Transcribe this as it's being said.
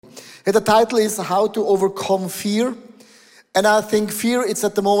The title is How to Overcome Fear. And I think fear is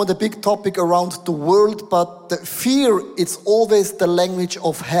at the moment a big topic around the world, but the fear, it's always the language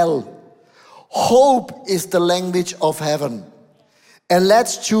of hell. Hope is the language of heaven. And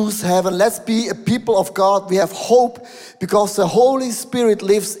let's choose heaven. Let's be a people of God. We have hope because the Holy Spirit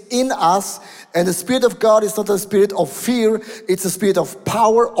lives in us. And the Spirit of God is not a spirit of fear. It's a spirit of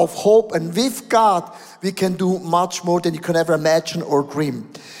power, of hope. And with God, we can do much more than you can ever imagine or dream.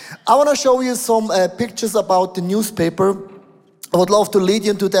 I want to show you some pictures about the newspaper. I would love to lead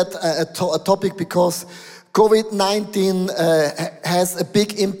you into that topic because COVID-19 has a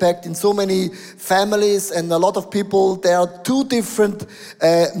big impact in so many families and a lot of people. There are two different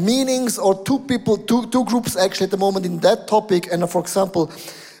meanings or two groups actually at the moment in that topic. And for example,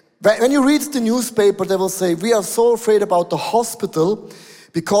 when you read the newspaper, they will say, we are so afraid about the hospital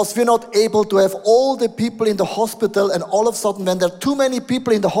because we're not able to have all the people in the hospital, and all of a sudden when there are too many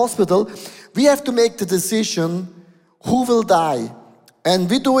people in the hospital, we have to make the decision who will die. And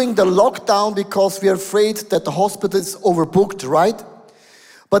we're doing the lockdown because we're afraid that the hospital is overbooked, right?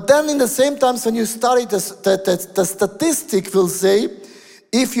 But then in the same time, when you study the statistic will say,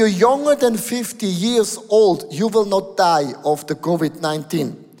 if you're younger than 50 years old, you will not die of the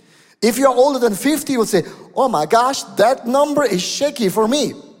COVID-19. If you're older than 50, you will say, oh my gosh, that number is shaky for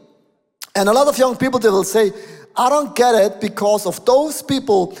me. And a lot of young people, they will say, I don't get it because of those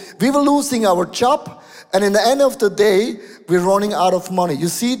people, we were losing our job. And in the end of the day, we're running out of money. You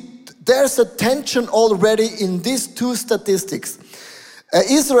see, there's a tension already in these two statistics.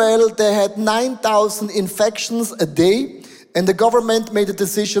 Israel, they had 9,000 infections a day, and the government made a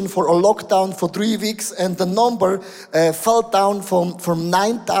decision for a lockdown for 3 weeks, and the number fell down from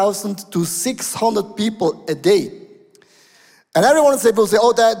 9,000 to 600 people a day. And everyone will say,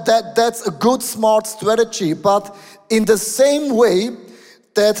 oh, that's a good, smart strategy. But in the same way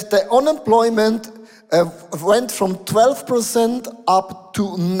that the unemployment went from 12% up to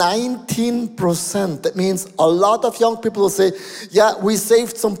 19%. That means a lot of young people will say, yeah, we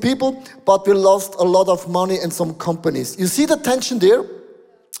saved some people, but we lost a lot of money in some companies. You see the tension there?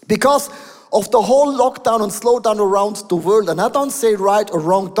 Because of the whole lockdown and slowdown around the world, and I don't say right or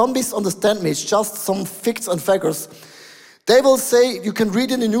wrong, don't misunderstand me, it's just some facts and figures. They will say, you can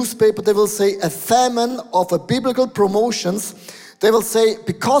read in the newspaper, they will say a famine of a biblical promotions. They will say,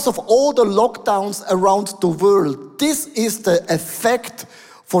 because of all the lockdowns around the world, this is the effect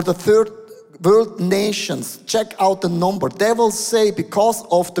for the third world nations. Check out the number. They will say, because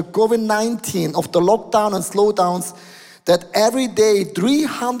of the COVID-19, of the lockdown and slowdowns, that every day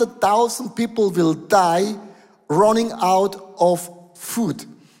 300,000 people will die running out of food.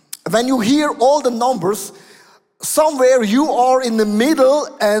 When you hear all the numbers, somewhere you are in the middle,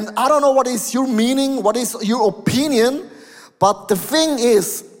 and I don't know what is your meaning, what is your opinion. But the thing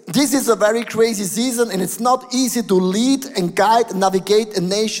is, this is a very crazy season, and it's not easy to lead and guide and navigate a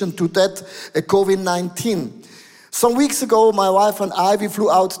nation to that COVID-19. Some weeks ago, my wife and I, we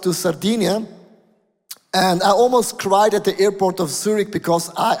flew out to Sardinia, and I almost cried at the airport of Zurich because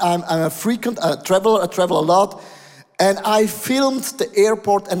I'm a frequent traveler, I travel a lot, and I filmed the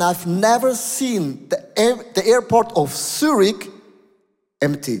airport, and I've never seen the airport of Zurich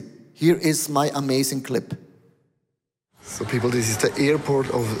empty. Here is my amazing clip. So people, this is the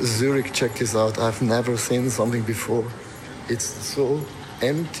airport of Zurich. Check this out. I've never seen something before. It's so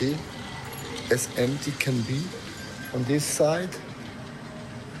empty, as empty can be. On this side,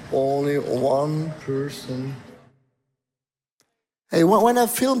 only one person. Hey, when I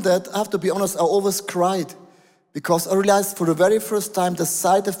filmed that, I have to be honest, I always cried. Because I realized for the very first time the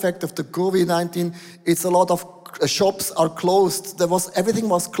side effect of the COVID-19, it's a lot of shops are closed. Everything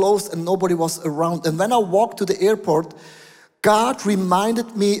was closed and nobody was around. And when I walked to the airport, God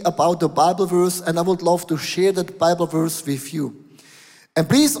reminded me about the Bible verse, and I would love to share that Bible verse with you. And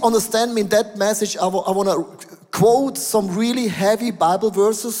please understand me in that message, I want to quote some really heavy Bible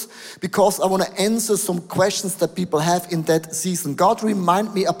verses because I want to answer some questions that people have in that season. God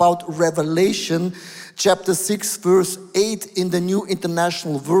reminded me about Revelation chapter 6 verse 8 in the New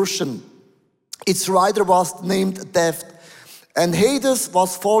International Version. Its writer was named Death, and Hades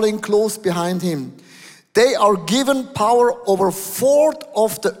was following close behind him. They are given power over 1/4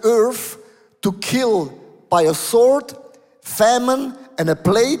 of the earth to kill by a sword, famine, and a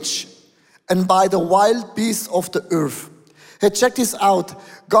plague, and by the wild beasts of the earth. Hey, check this out.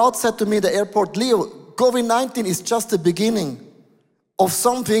 God said to me at the airport, Leo, COVID-19 is just the beginning of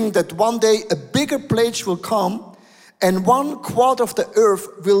something that one day a bigger plague will come, and 1/4 of the earth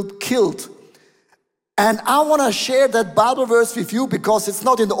will be killed. And I want to share that Bible verse with you because it's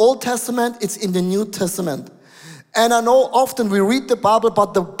not in the Old Testament, it's in the New Testament. And I know often we read the Bible,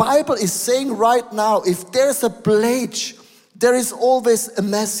 but the Bible is saying right now, if there's a pledge, there is always a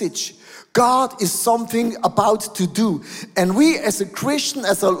message. God is something about to do. And we as a Christian,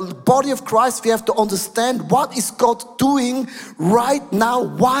 as a body of Christ, we have to understand what is God doing right now.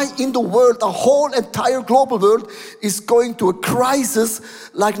 Why in the world, the whole entire global world is going to a crisis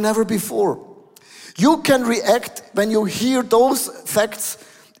like never before. You can react when you hear those facts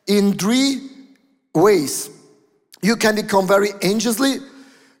in 3 ways. You can become very anxiously.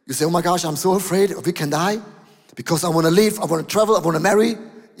 You say, oh my gosh, I'm so afraid we can die because I want to live, I want to travel, I want to marry.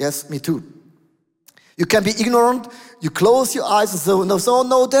 Yes, me too. You can be ignorant. You close your eyes and say,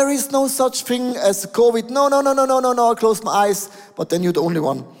 no, there is no such thing as COVID. No, I close my eyes, but then you're the only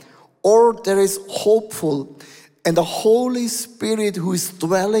one. Or there is hopeful. And the Holy Spirit who is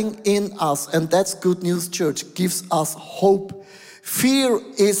dwelling in us, and that's good news, church, gives us hope. Fear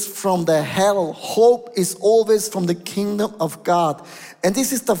is from the hell. Hope is always from the kingdom of God. And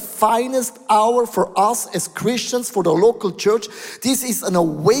this is the finest hour for us as Christians, for the local church. This is an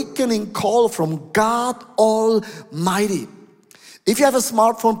awakening call from God Almighty. If you have a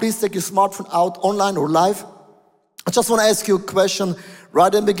smartphone, please take your smartphone out online or live. I just want to ask you a question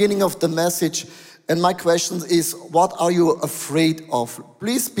right in the beginning of the message. And my question is, what are you afraid of?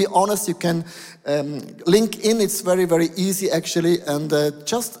 Please be honest. You can link in. It's very, very easy actually. And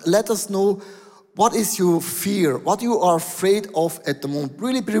just let us know, what is your fear? What you are afraid of at the moment?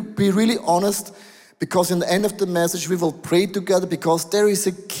 Really be really honest, because in the end of the message we will pray together, because there is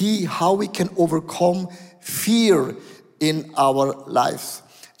a key how we can overcome fear in our lives.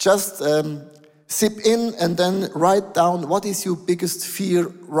 Just sip in and then write down, what is your biggest fear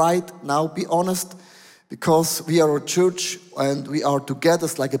right now? Be honest, because we are a church and we are together.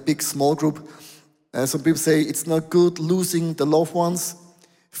 It's like a big small group. Some people say it's not good losing the loved ones.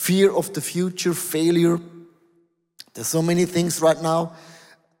 Fear of the future, failure. There's so many things right now.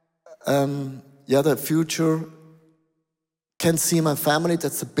 The future. Can't see my family,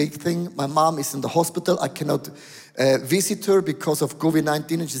 that's a big thing. My mom is in the hospital. I cannot visit her because of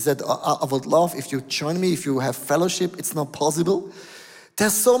COVID-19. And she said, I would love if you join me, if you have fellowship. It's not possible.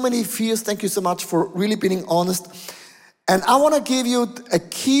 There's so many fears. Thank you so much for really being honest. And I want to give you a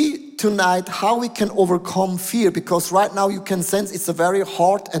key tonight how we can overcome fear, because right now you can sense it's a very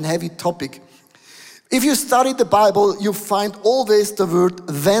hard and heavy topic. If you study the Bible, you find always the word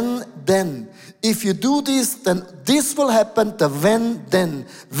then. If you do this, then this will happen, the then,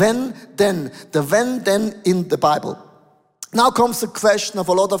 the then in the Bible. Now comes the question of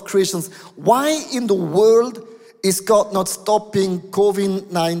a lot of Christians. Why in the world is God not stopping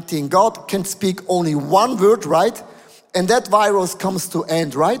COVID-19? God can speak only one word, right? And that virus comes to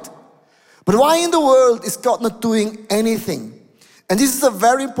end, right? But why in the world is God not doing anything? And this is a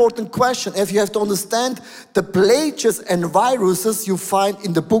very important question. If you have to understand the plagues and viruses you find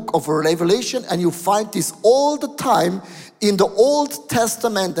in the book of Revelation, and you find this all the time in the Old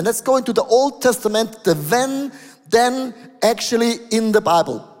Testament. And let's go into the Old Testament, the then actually in the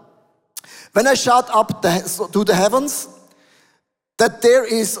Bible. When I shout up to the heavens that there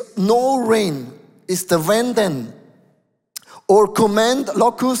is no rain, is the then. Or command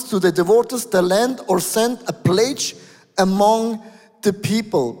locusts to the devotees the land, or send a plague among the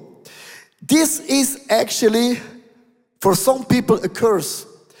people. This is actually for some people a curse.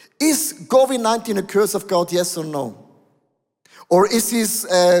 Is COVID-19 a curse of God, yes or no? Or is this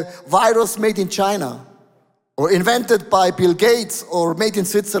virus made in China? Or invented by Bill Gates, or made in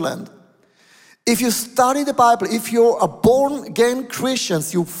Switzerland? If you study the Bible, if you're a born-again Christian,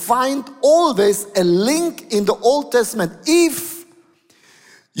 you find always a link in the Old Testament. If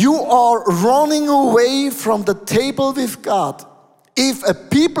you are running away from the table with God, if a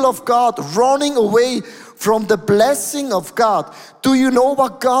people of God running away from the blessing of God, do you know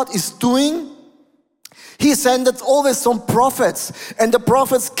what God is doing? He sent always some prophets, and the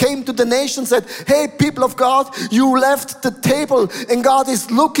prophets came to the nation and said, hey, people of God, you left the table and God is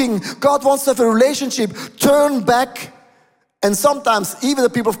looking. God wants to have a relationship. Turn back. And sometimes even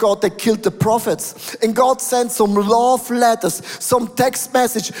the people of God, they killed the prophets. And God sent some love letters, some text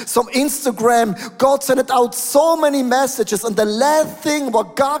message, some Instagram. God sent out so many messages. And the last thing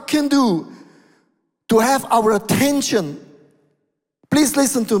what God can do to have our attention, please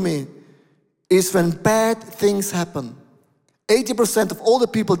listen to me, is when bad things happen. 80% of all the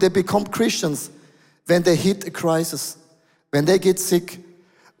people, they become Christians when they hit a crisis, when they get sick,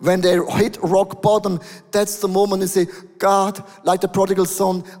 when they hit rock bottom. That's the moment they say, God, like the prodigal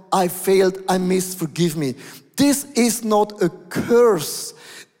son, I failed, I missed, forgive me. This is not a curse.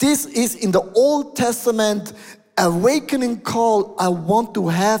 This is in the Old Testament awakening call. I want to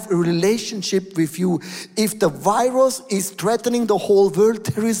have a relationship with you. If the virus is threatening the whole world,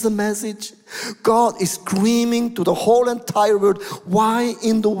 there is a message. God is screaming to the whole entire world, why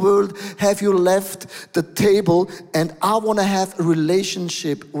in the world have you left the table? And I want to have a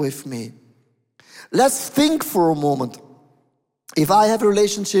relationship with me. Let's think for a moment. If I have a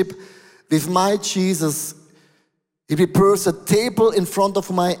relationship with my Jesus, he prepares a table in front of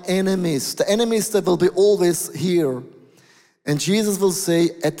my enemies. The enemies that will be always here. And Jesus will say,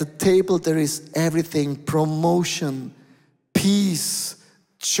 at the table there is everything. Promotion, peace,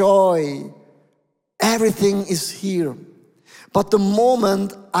 joy. Everything is here. But the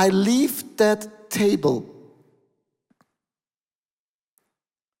moment I leave that table,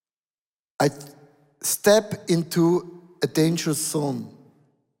 I step into a dangerous zone.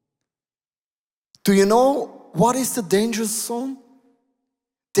 Do you know what is the dangerous zone?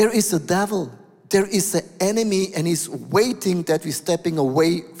 There is a devil. There is an enemy, and he's waiting that we're stepping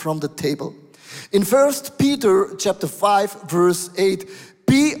away from the table. In 1 Peter chapter 5, verse 8,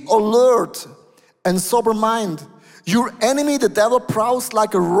 be alert and sober mind. Your enemy, the devil, prowls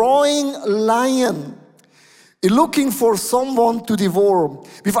like a roaring lion, looking for someone to devour.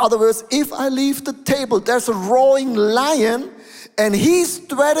 With other words, if I leave the table, there's a roaring lion, and his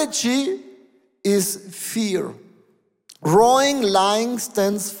strategy is fear. Roaring lion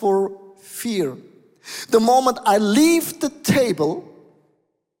stands for fear. The moment I leave the table,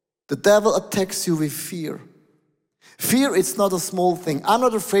 the devil attacks you with fear. Fear is not a small thing. I'm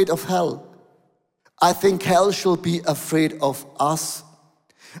not afraid of hell. I think hell should be afraid of us.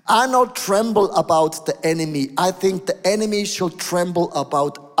 I not tremble about the enemy. I think the enemy should tremble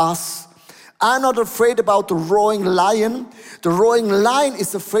about us. I'm not afraid about the roaring lion. The roaring lion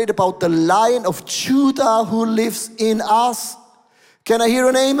is afraid about the Lion of Judah who lives in us. Can I hear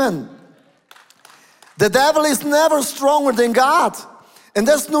an amen? The devil is never stronger than God. And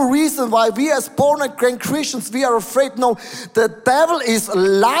there's no reason why we as born-again Christians, we are afraid. No, the devil is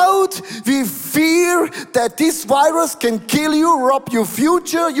loud. We fear that this virus can kill you, rob your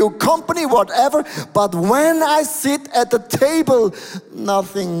future, your company, whatever. But when I sit at the table,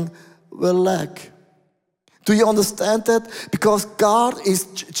 nothing will lack. Do you understand that? Because God is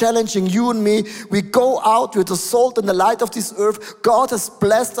challenging you and me. We go out with the salt and the light of this earth. God has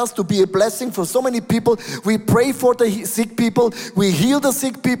blessed us to be a blessing for so many people. We pray for the sick people. We heal the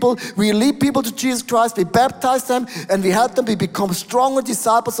sick people. We lead people to Jesus Christ. We baptize them and we help them to become stronger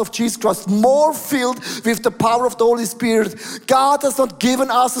disciples of Jesus Christ, more filled with the power of the Holy Spirit. God has not given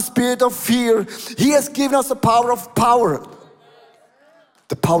us a spirit of fear. He has given us the power of power.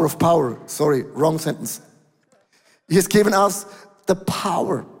 The power of power. Sorry, wrong sentence. He has given us the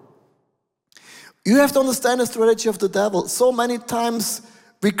power. You have to understand the strategy of the devil. So many times,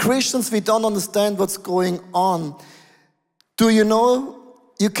 we Christians, we don't understand what's going on. Do you know,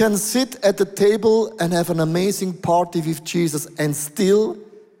 you can sit at the table and have an amazing party with Jesus, and still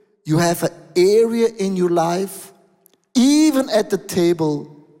you have an area in your life, even at the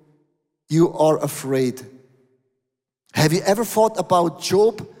table, you are afraid. Have you ever thought about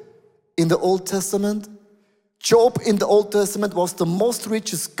Job in the Old Testament? Job in the Old Testament was the most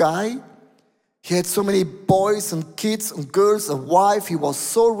richest guy. He had so many boys and kids and girls, a wife. He was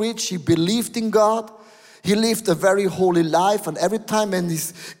so rich, he believed in God. He lived a very holy life, and every time when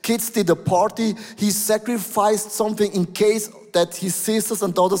his kids did a party, he sacrificed something in case that his sisters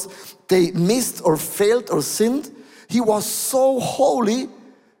and daughters, they missed or failed or sinned. He was so holy,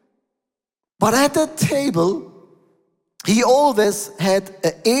 but at the table, he always had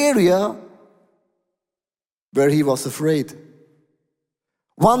an area where he was afraid.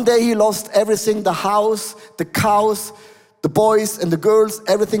 One day he lost everything, the house, the cows, the boys and the girls,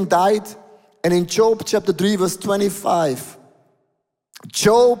 everything died. And in Job chapter 3 verse 25,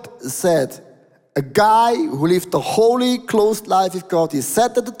 Job said, a guy who lived a holy, closed life with God, he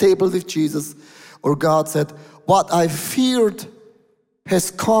sat at the table with Jesus, or God said, what I feared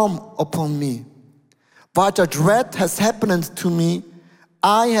has come upon me. What I dread has happened to me.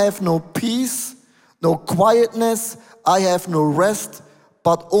 I have no peace, no quietness, I have no rest,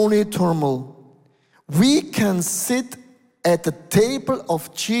 but only turmoil. We can sit at the table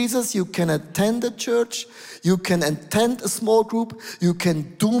of Jesus. You can attend a church, you can attend a small group, you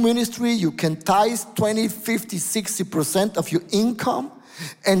can do ministry, you can tithe 20, 50, 60% of your income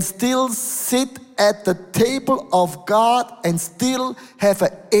and still sit at the table of God and still have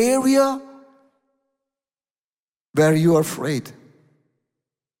an area where you are afraid.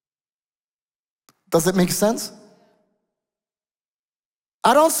 Does that make sense?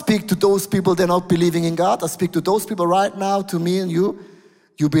 I don't speak to those people that are not believing in God. I speak to those people right now, to me and you.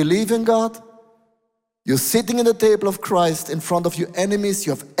 You believe in God. You're sitting in the table of Christ in front of your enemies.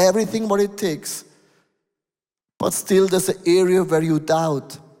 You have everything what it takes. But still there's an area where you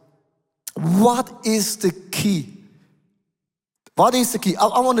doubt. What is the key? What is the key?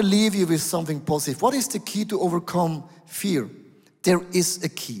 I want to leave you with something positive. What is the key to overcome fear? There is a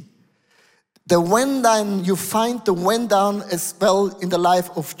key. The when down, you find the when down as well in the life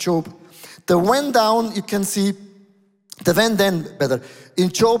of Job. The when down, you can see the when then better. In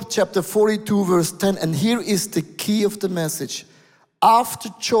Job chapter 42 verse 10, and here is the key of the message. After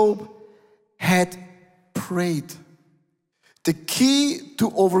Job had prayed, the key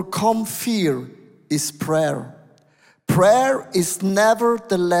to overcome fear is prayer. Prayer is never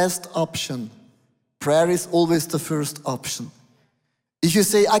the last option. Prayer is always the first option. If you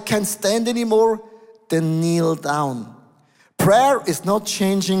say, I can't stand anymore, then kneel down. Prayer is not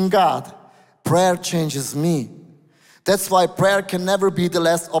changing God. Prayer changes me. That's why prayer can never be the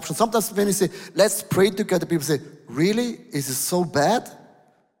last option. Sometimes when you say, let's pray together, people say, really? Is it so bad?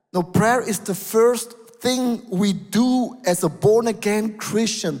 No, prayer is the first thing we do as a born-again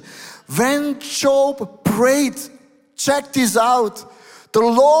Christian. When Job prayed, check this out. The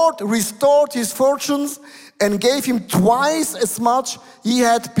Lord restored his fortunes and gave him twice as much he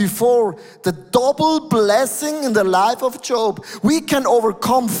had before. The double blessing in the life of Job. We can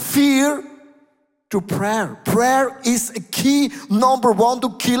overcome fear through prayer. Prayer is a key, number one, to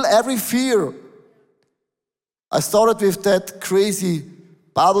kill every fear. I started with that crazy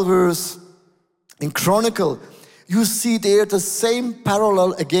Bible verse in Chronicle. You see there the same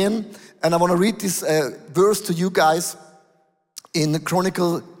parallel again. And I want to read this verse to you guys in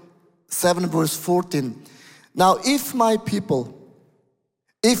Chronicle 7 verse 14. Now, if my people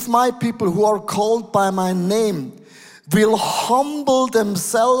who are called by my name will humble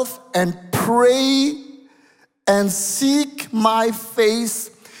themselves and pray and seek my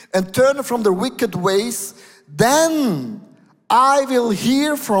face and turn from their wicked ways, then I will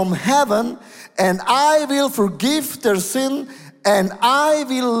hear from heaven and I will forgive their sin and I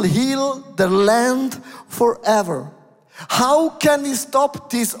will heal the land forever. How can we stop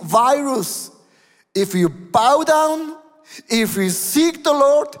this virus? If we bow down, if we seek the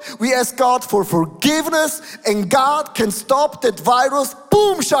Lord, we ask God for forgiveness, and God can stop that virus,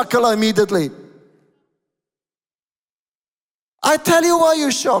 boom, shakala, immediately. I tell you why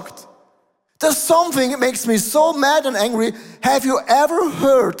you're shocked. There's something that makes me so mad and angry. Have you ever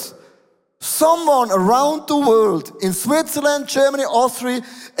heard someone around the world, in Switzerland, Germany, Austria,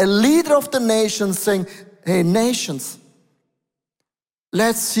 a leader of the nation saying, hey nations,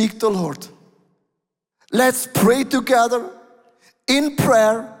 let's seek the Lord. Let's pray together in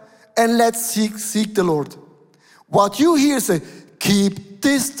prayer and let's seek the Lord. What you hear say, keep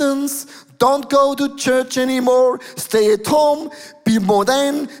distance, don't go to church anymore, stay at home, be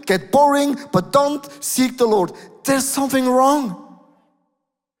modern, get boring, but don't seek the Lord. There's something wrong.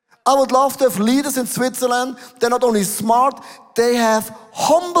 I would love to have leaders in Switzerland. They're not only smart, they have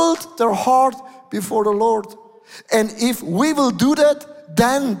humbled their heart before the Lord. And if we will do that,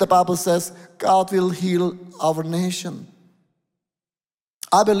 then the Bible says God will heal our nation.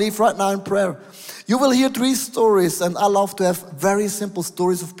 I believe right now in prayer. You will hear 3 stories, and I love to have very simple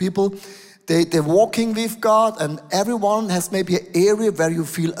stories of people. They're walking with God, and everyone has maybe an area where you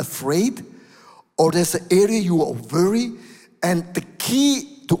feel afraid, or there's an area you are worried, and the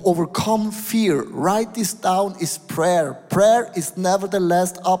key to overcome fear, write this down, is prayer. Prayer is never the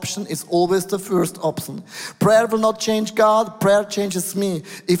last option, it's always the first option. Prayer will not change God, prayer changes me.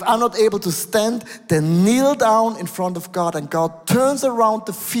 If I'm not able to stand, then kneel down in front of God, and God turns around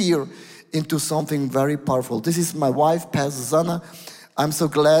the fear into something very powerful. This is my wife, Pastor Susanna. I'm so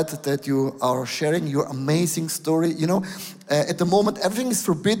glad that you are sharing your amazing story. You know, at the moment everything is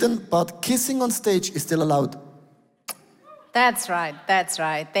forbidden, but kissing on stage is still allowed. That's right, that's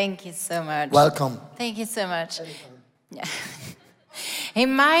right. Thank you so much. Welcome. Thank you so much. Yeah.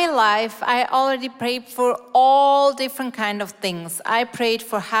 In my life, I already prayed for all different kind of things. I prayed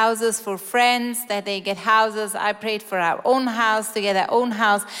for houses for friends, that they get houses. I prayed for our own house, to get our own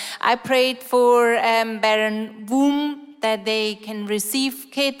house. I prayed for barren womb, that they can receive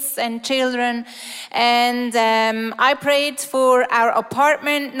kids and children. And I prayed for our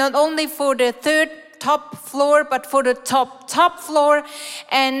apartment, not only for the top floor, but for the top floor.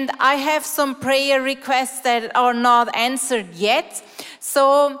 And I have some prayer requests that are not answered yet.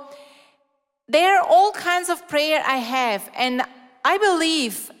 So there are all kinds of prayer I have, and I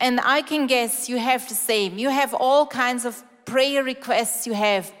believe, and I can guess you have the same. You have all kinds of prayer requests you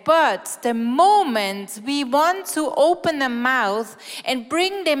have. But the moment we want to open the mouth and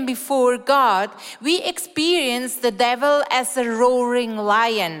bring them before God, we experience the devil as a roaring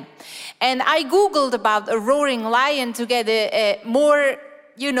lion. And I Googled about a roaring lion to get a more,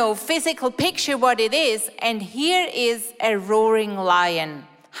 physical picture what it is. And here is a roaring lion,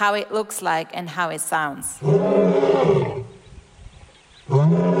 how it looks like and how it sounds.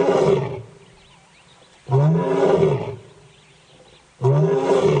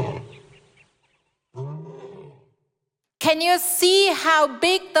 Can you see how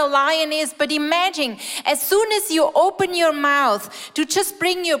big the lion is? But imagine, as soon as you open your mouth to just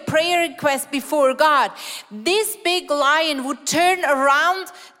bring your prayer request before God, this big lion would turn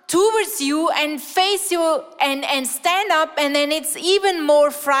around towards you and face you and stand up, and then it's even more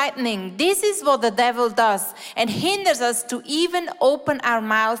frightening. This is what the devil does and hinders us to even open our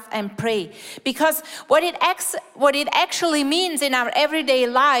mouth and pray. Because what it actually means in our everyday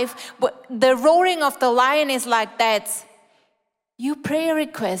life, the roaring of the lion is like that. Your prayer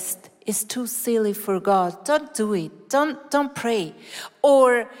request is too silly for God. Don't do it. Don't pray.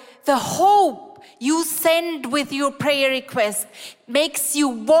 Or the hope you send with your prayer request makes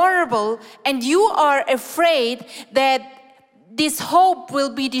you vulnerable, and you are afraid that this hope will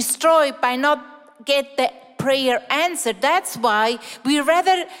be destroyed by not get the prayer answered. That's why we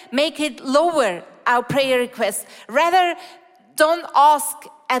rather make it lower, our prayer request. Rather don't ask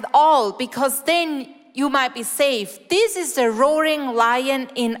at all, because then you might be safe. This is the roaring lion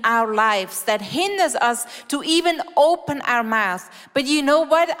in our lives that hinders us to even open our mouth. But you know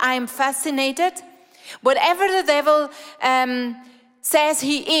what? I'm fascinated. Whatever the devil says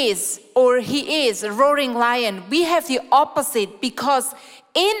he is, or he is a roaring lion, we have the opposite, because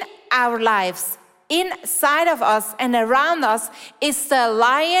in our lives, inside of us and around us is the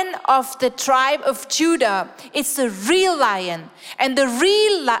lion of the tribe of Judah. It's the real lion. And the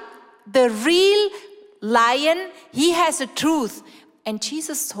real lion, he has a truth. And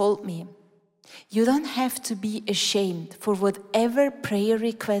Jesus told me, you don't have to be ashamed for whatever prayer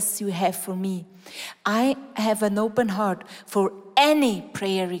requests you have for me. I have an open heart for any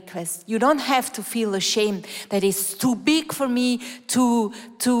prayer request. You don't have to feel ashamed that it's too big for me, too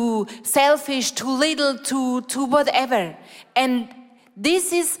selfish, too little, too whatever. And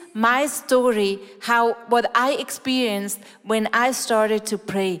this is my story, what I experienced when I started to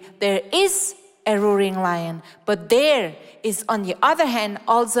pray. There is a roaring lion, but there is, on the other hand,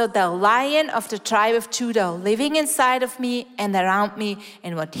 also the lion of the tribe of Judah living inside of me and around me,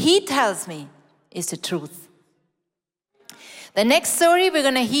 and what he tells me is the truth. The next story we're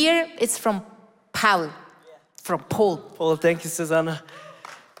going to hear is from Paul. Paul, thank you, Susanna.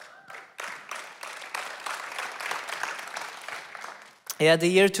 Yeah, the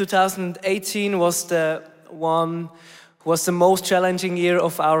year 2018 was the most challenging year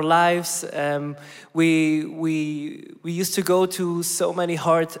of our lives. We used to go to so many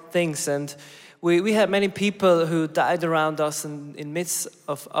hard things, and we had many people who died around us and in midst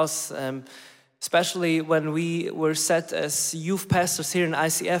of us. Especially when we were set as youth pastors here in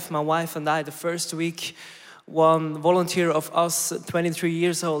ICF, my wife and I, the first week, one volunteer of us, 23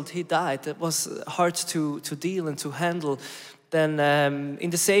 years old, he died. It was hard to deal and to handle. Then in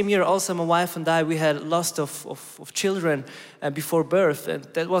the same year also, my wife and I, we had loss of children before birth, and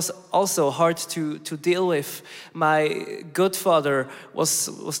that was also hard to deal with. My godfather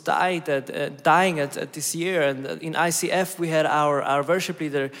was dying at this year, and in ICF we had our worship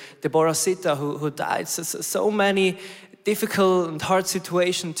leader, Deborah Sita, who died. So many difficult and hard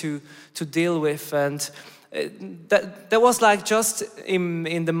situations to deal with, and that was like just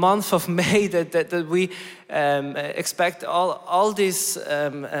in the month of May that we expect all this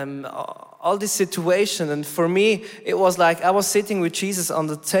situation. And for me, it was like I was sitting with Jesus on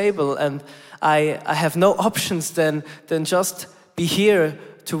the table, and I have no options than just be here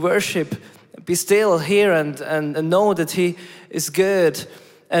to worship, be still here and know that He is good.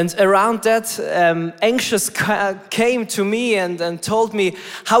 And around that, anxious came to me and told me,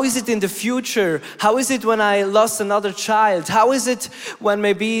 how is it in the future? How is it when I lost another child? How is it when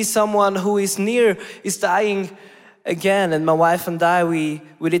maybe someone who is near is dying again? And my wife and I, we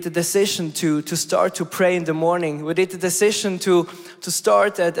did the decision to start to pray in the morning. We did the decision to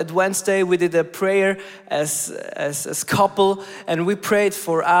start at Wednesday. We did a prayer as couple, and we prayed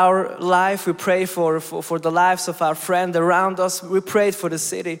for our life. We prayed for the lives of our friend around us. We prayed for the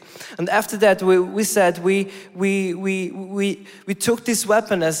city. And after that, we said we took this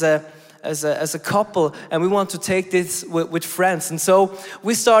weapon as a couple, and we want to take this with friends. And so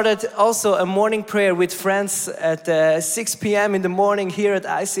we started also a morning prayer with friends at 6 p.m. in the morning here at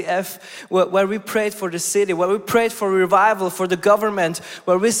ICF, where we prayed for the city, where we prayed for revival, for the government,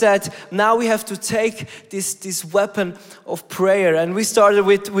 where we said, now we have to take this weapon of prayer. And we started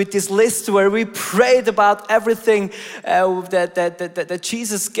with this list where we prayed about everything that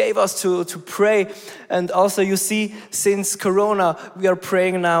Jesus gave us to pray. And also you see, since Corona, we are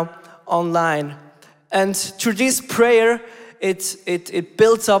praying now online. And through this prayer, it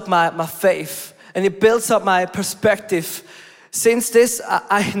builds up my faith, and it builds up my perspective. Since this,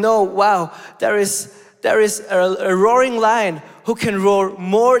 I know, wow, there is a roaring lion who can roar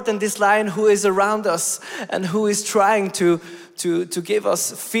more than this lion who is around us and who is trying to give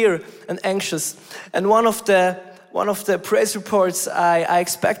us fear and anxious. And one of the praise reports I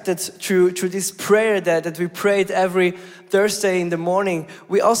expected through this prayer that we prayed every Thursday in the morning,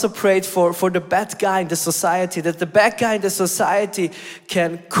 we also prayed for the bad guy in the society, that the bad guy in the society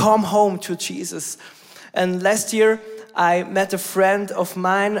can come home to Jesus. And last year, I met a friend of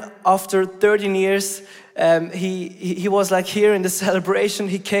mine after 13 years. He was like here in the celebration.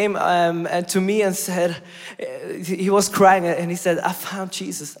 He came and to me and said, he was crying and he said, I found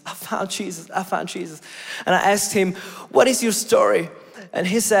Jesus, I found Jesus, I found Jesus. And I asked him, what is your story? And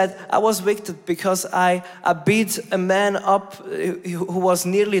he said, I was wicked because I beat a man up who was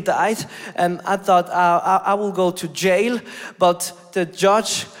nearly died. And I thought I will go to jail, but the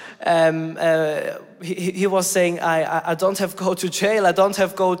judge, he was saying, I don't have to go to jail, I don't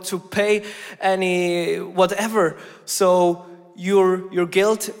have to go to pay any whatever. So your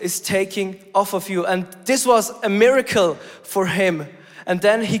guilt is taking off of you. And this was a miracle for him. And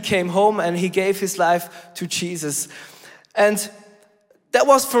then he came home and he gave his life to Jesus. And that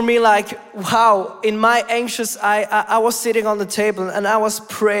was for me like, wow, in my anxious, I was sitting on the table and I was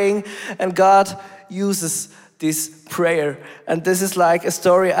praying, and God uses this prayer. And this is like a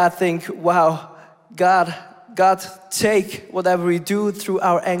story I think, wow, God take whatever we do through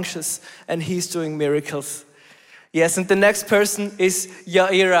our anxious, and He's doing miracles. Yes, and the next person is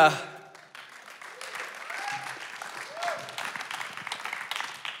Yaira.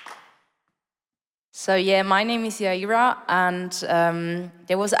 So yeah, my name is Yaira, and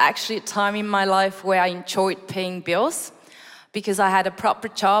there was actually a time in my life where I enjoyed paying bills because I had a proper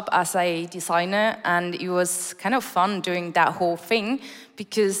job as a designer, and it was kind of fun doing that whole thing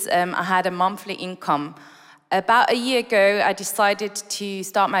because I had a monthly income. About a year ago, I decided to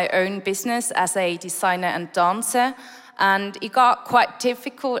start my own business as a designer and dancer. And it got quite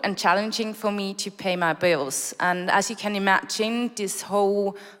difficult and challenging for me to pay my bills. And as you can imagine, this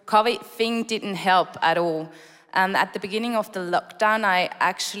whole COVID thing didn't help at all. And at the beginning of the lockdown, I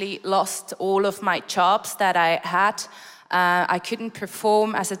actually lost all of my jobs that I had. I couldn't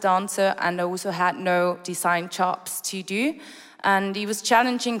perform as a dancer, and I also had no design jobs to do. And it was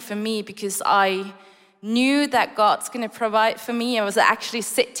challenging for me because I knew that God's going to provide for me. I was actually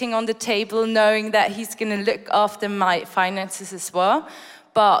sitting on the table knowing that He's going to look after my finances as well.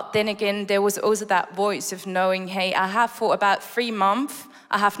 But then again, there was also that voice of knowing, hey, I have for about 3 months,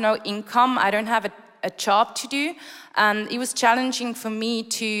 I have no income, I don't have a job to do. And it was challenging for me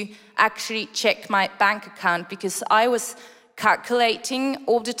to actually check my bank account because I was calculating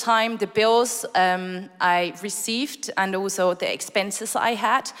all the time the bills I received and also the expenses I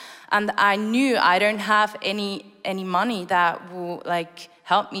had, and I knew I don't have any money that will like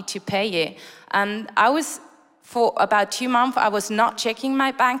help me to pay it. And I was, for about 2 months, I was not checking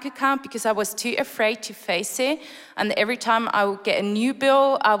my bank account because I was too afraid to face it. And every time I would get a new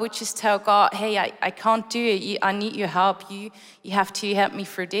bill, I would just tell God, hey, I can't do it. I need your help. You have to help me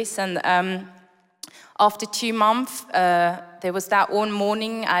through this. And after 2 months, there was that one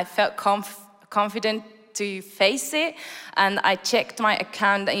morning I felt confident to face it, and I checked my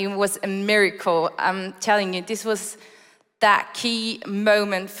account, and it was a miracle. I'm telling you, this was that key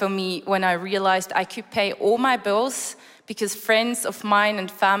moment for me when I realized I could pay all my bills because friends of mine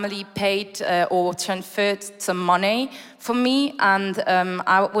and family paid or transferred some money for me, and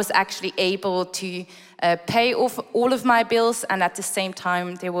I was actually able to pay off all of my bills, and at the same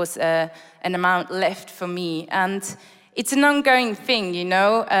time there was an amount left for me. And it's an ongoing thing, you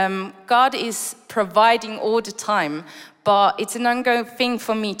know. God is providing all the time, but it's an ongoing thing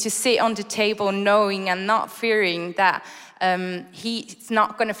for me to sit on the table knowing and not fearing that He's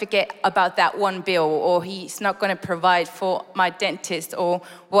not going to forget about that one bill, or He's not going to provide for my dentist or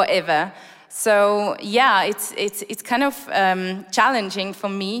whatever. So yeah, it's kind of challenging for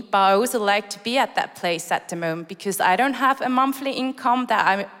me, but I also like to be at that place at the moment because I don't have a monthly income that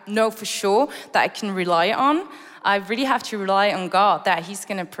I know for sure that I can rely on. I really have to rely on God that He's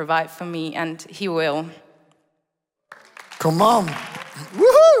going to provide for me, and He will. Come on.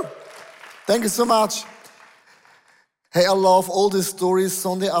 Woohoo! Thank you so much. Hey, I love all these stories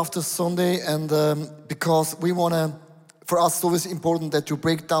Sunday after Sunday, and because we want to, for us it's always important that you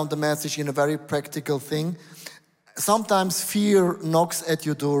break down the message in a very practical thing. Sometimes fear knocks at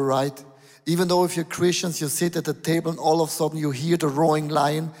your door, right? Even though if you're Christians, you sit at the table and all of a sudden you hear the roaring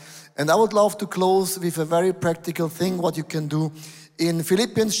lion. And I would love to close with a very practical thing, what you can do. In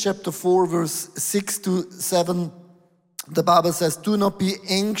Philippians chapter 4, verse 6 to 7, the Bible says, do not be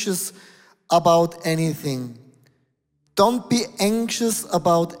anxious about anything. Don't be anxious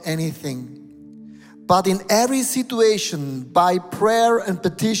about anything. But in every situation, by prayer and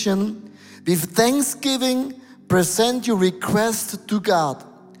petition, with thanksgiving, present your request to God.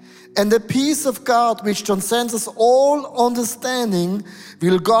 And the peace of God, which transcends all understanding,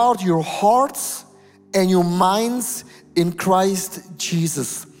 will guard your hearts and your minds in Christ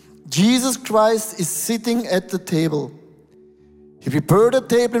Jesus. Jesus Christ is sitting at the table. He prepared a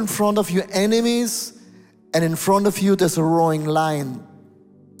table in front of your enemies, and in front of you there's a roaring lion.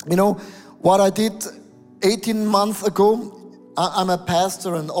 You know, what I did 18 months ago, I'm a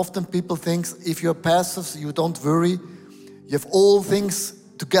pastor, and often people think if you're pastors, you don't worry. You have all things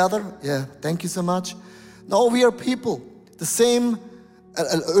together. Yeah, thank you so much. No, we are people. The same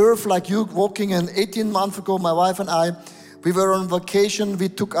earth like you walking. And 18 months ago, my wife and I, we were on vacation. We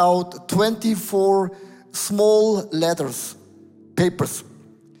took out 24 small letters, papers.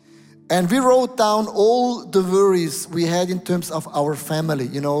 And we wrote down all the worries we had in terms of our family.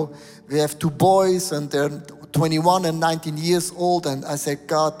 You know, we have 2 boys and they're 21 and 19 years old. And I said,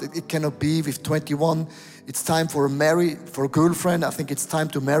 God, it cannot be with 21. It's time for a girlfriend. I think it's time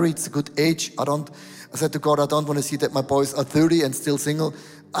to marry. It's a good age. I said to God, I don't want to see that my boys are 30 and still single.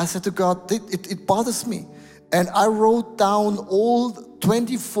 I said to God, it bothers me. And I wrote down all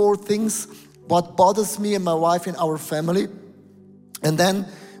 24 things what bothers me and my wife in our family. And then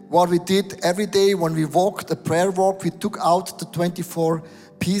what we did every day when we walked, a prayer walk, we took out the 24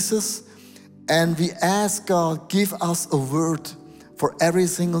 pieces and we asked God, give us a word for every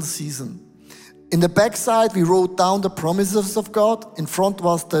single season. In the back side, we wrote down the promises of God. In front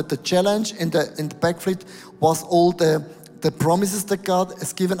was the challenge. In the back flip was all the promises that God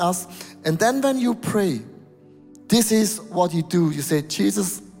has given us. And then when you pray, this is what you do. You say,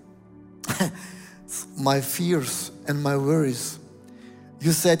 Jesus, my fears and my worries.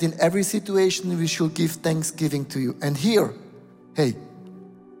 You said in every situation we should give thanksgiving to you. And here, hey,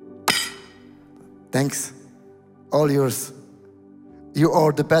 thanks, all yours. You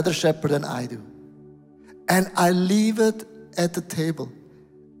are the better shepherd than I do. And I leave it at the table.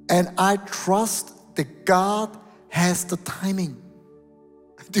 And I trust that God has the timing.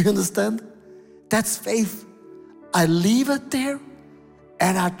 Do you understand? That's faith. I leave it there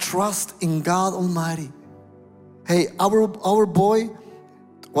and I trust in God Almighty. Hey, our boy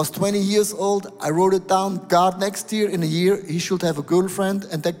was 20 years old. I wrote it down. God, next year, in a year, he should have a girlfriend,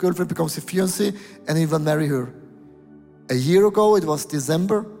 and that girlfriend becomes a fiancé, and he will marry her. A year ago, it was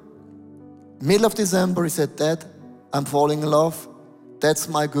December. Middle of December, he said, Dad, I'm falling in love. That's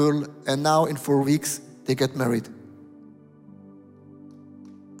my girl. And now in 4 weeks, they get married.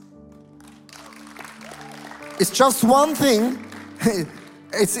 It's just one thing.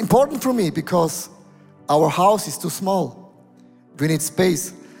 It's important for me because our house is too small. We need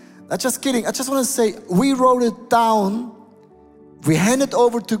space. I'm just kidding. I just want to say, we wrote it down. We handed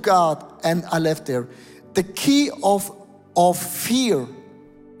over to God and I left there. The key of fear,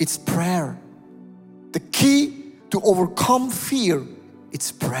 it's prayer. The key to overcome fear,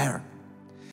 it's prayer.